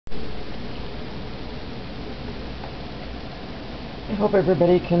I hope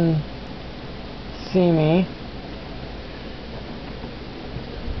everybody can see me.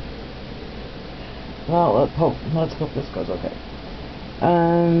 Well, let's hope this goes okay.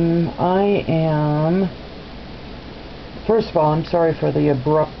 I am... First of all, I'm sorry for the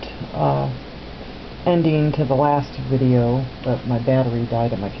abrupt ending to the last video, but my battery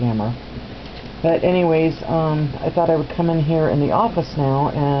died on my camera. But anyways, I thought I would come in here in the office now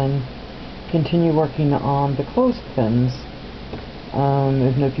and continue working on the clothespins.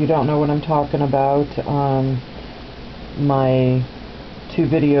 And if you don't know what I'm talking about, my 2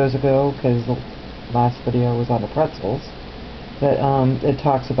 videos ago, because the last video was on the pretzels, but it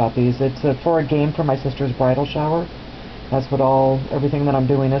talks about these. It's for a game for my sister's bridal shower. That's what everything that I'm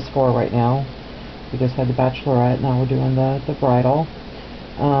doing is for right now. We just had the bachelorette, now we're doing the bridal.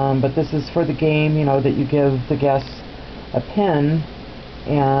 But this is for the game, you know, that you give the guests a pin,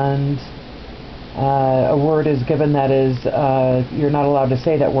 and a word is given that is, you're not allowed to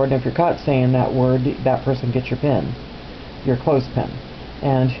say that word, and if you're caught saying that word, that person gets your pin, your clothespin.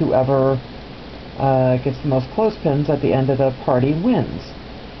 And whoever gets the most clothespins at the end of the party wins.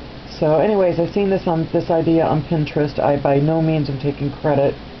 So anyways, I've seen this idea on Pinterest. I by no means am taking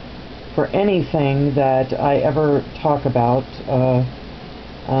credit for anything that I ever talk about.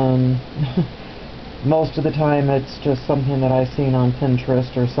 Most of the time it's just something that I've seen on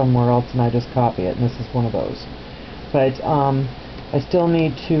Pinterest or somewhere else and I just copy it, and this is one of those. But I still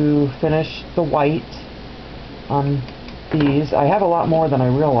need to finish the white on these. I have a lot more than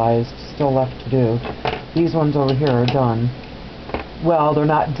I realized still left to do. These ones over here are done. Well, they're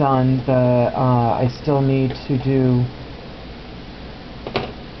not done. I still need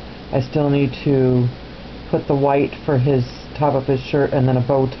to put the white for his top of his shirt and then a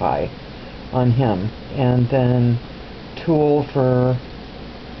bow tie on him, and then tulle for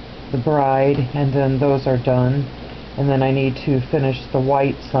the bride, and then those are done. And then I need to finish the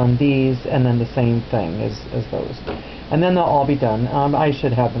whites on these, and then the same thing as those. And then they'll all be done. I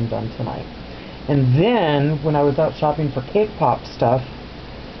should have them done tonight. And then, when I was out shopping for cake pop stuff,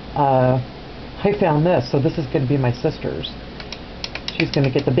 I found this. So this is going to be my sister's. She's going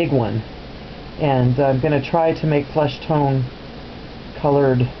to get the big one. And I'm going to try to make flesh tone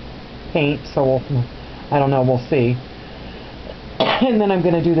colored paint. So I don't know, we'll see. And then I'm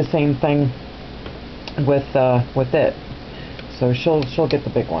going to do the same thing with it. So she'll get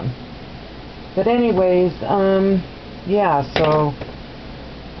the big one. But anyways, yeah, so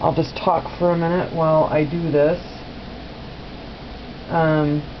I'll just talk for a minute while I do this.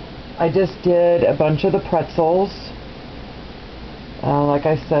 I just did a bunch of the pretzels. Like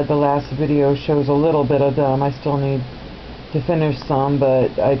I said, the last video shows a little bit of them. I still need to finish some,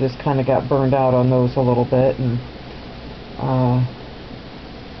 but I just kind of got burned out on those a little bit, and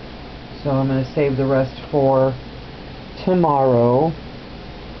so I'm going to save the rest for tomorrow.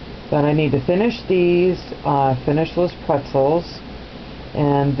 Then I need to finish these, finish those pretzels,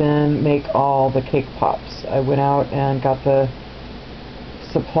 and then make all the cake pops. I went out and got the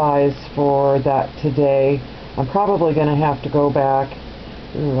supplies for that today. I'm probably going to have to go back.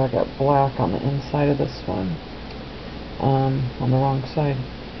 Ooh, I got black on the inside of this one. On the wrong side.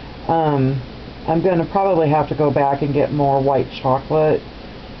 I'm going to probably have to go back and get more white chocolate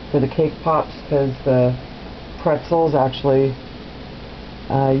for the cake pops, because the pretzels actually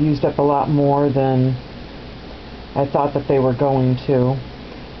used up a lot more than I thought that they were going to.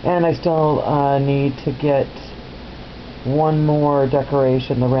 And I still need to get one more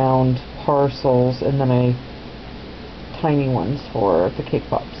decoration, the round parcels, and then tiny ones for the cake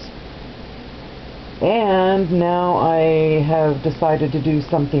pops. And now I have decided to do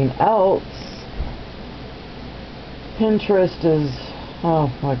something else. Pinterest is, oh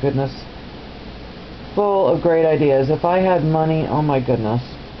my goodness, full of great ideas. If I had money, oh my goodness.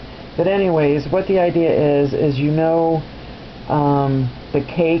 But anyways, what the idea is you know, the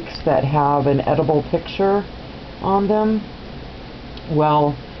cakes that have an edible picture on them?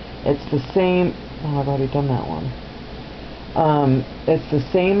 Well, it's the same. Oh, I've already done that one. It's the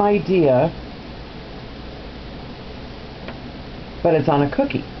same idea, but it's on a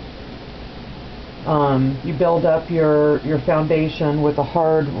cookie. You build up your foundation with a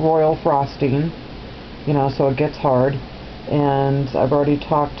hard royal frosting, you know, so it gets hard. And I've already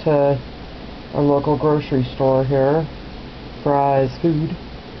talked to our local grocery store here, Fry's Food,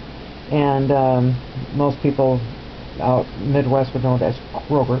 and most people out Midwest would know it as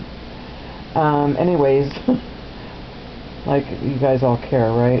Kroger. Anyways, like, you guys all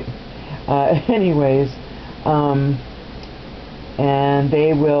care, right? Anyways, and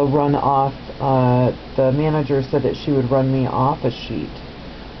they will run off, the manager said that she would run me off a sheet,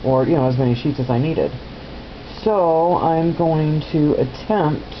 or, you know, as many sheets as I needed. So I'm going to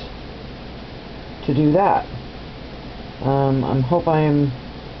attempt to do that. I hope I'm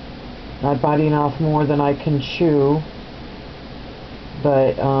not biting off more than I can chew,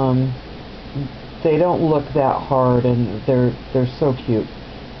 but they don't look that hard, and they're so cute.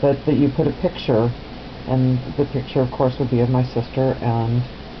 But that you put a picture, and the picture, of course, would be of my sister and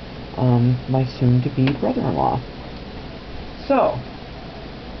my soon-to-be brother-in-law. So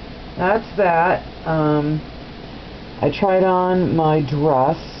that's that. I tried on my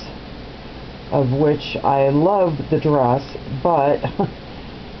dress, of which I love the dress, but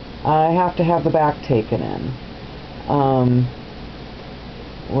I have to have the back taken in.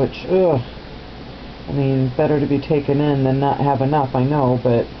 Which, ugh, I mean, better to be taken in than not have enough, I know,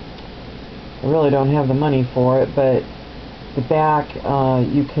 but I really don't have the money for it. But the back,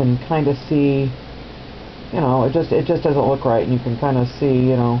 you can kind of see, you know, it just doesn't look right, and you can kind of see,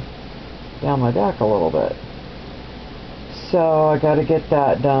 you know, down my back a little bit. So I got to get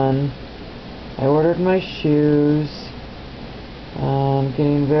that done. I ordered my shoes. I'm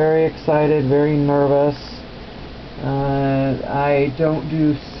getting very excited, very nervous. I don't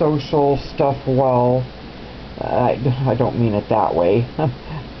do social stuff well. I don't mean it that way.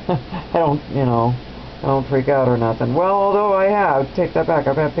 I don't, you know, I don't freak out or nothing. Well, although I have, take that back,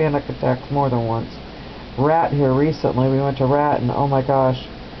 I've had panic attacks more than once. Rat here recently, we went to Rat, and oh my gosh,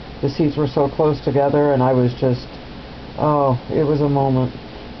 the seats were so close together, and I was just, oh, it was a moment.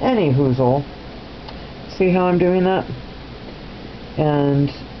 Any hoozle. See how I'm doing that? And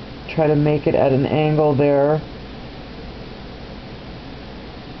try to make it at an angle there.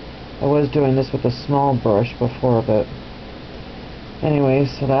 I was doing this with a small brush before, but anyway,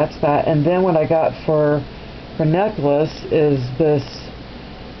 so that's that. And then what I got for her necklace is this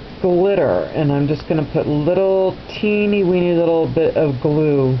glitter, and I'm just going to put little teeny weeny little bit of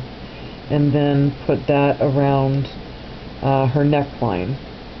glue and then put that around her neckline.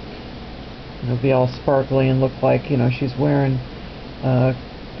 It'll be all sparkly and look like, you know, she's wearing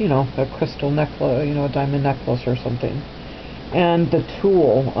you know, a crystal necklace, you know, a diamond necklace or something. And the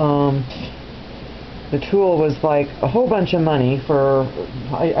tulle was like a whole bunch of money for,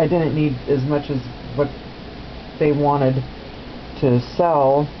 I didn't need as much as what they wanted to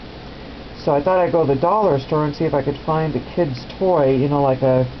sell, so I thought I'd go to the dollar store and see if I could find a kid's toy, you know, like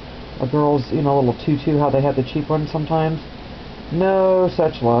a girl's, you know, little tutu, how they have the cheap ones sometimes. No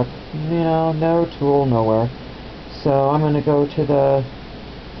such luck, you know, no tulle nowhere. So I'm going to go to the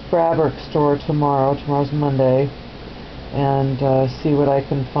fabric store tomorrow. Tomorrow's Monday. And see what I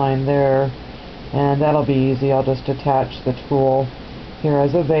can find there. And that'll be easy. I'll just attach the tulle here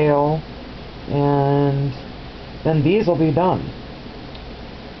as a veil. And then these will be done.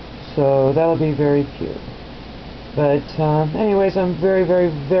 So that'll be very cute. But anyways, I'm very,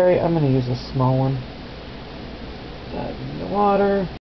 I'm going to use a small one. That in the water.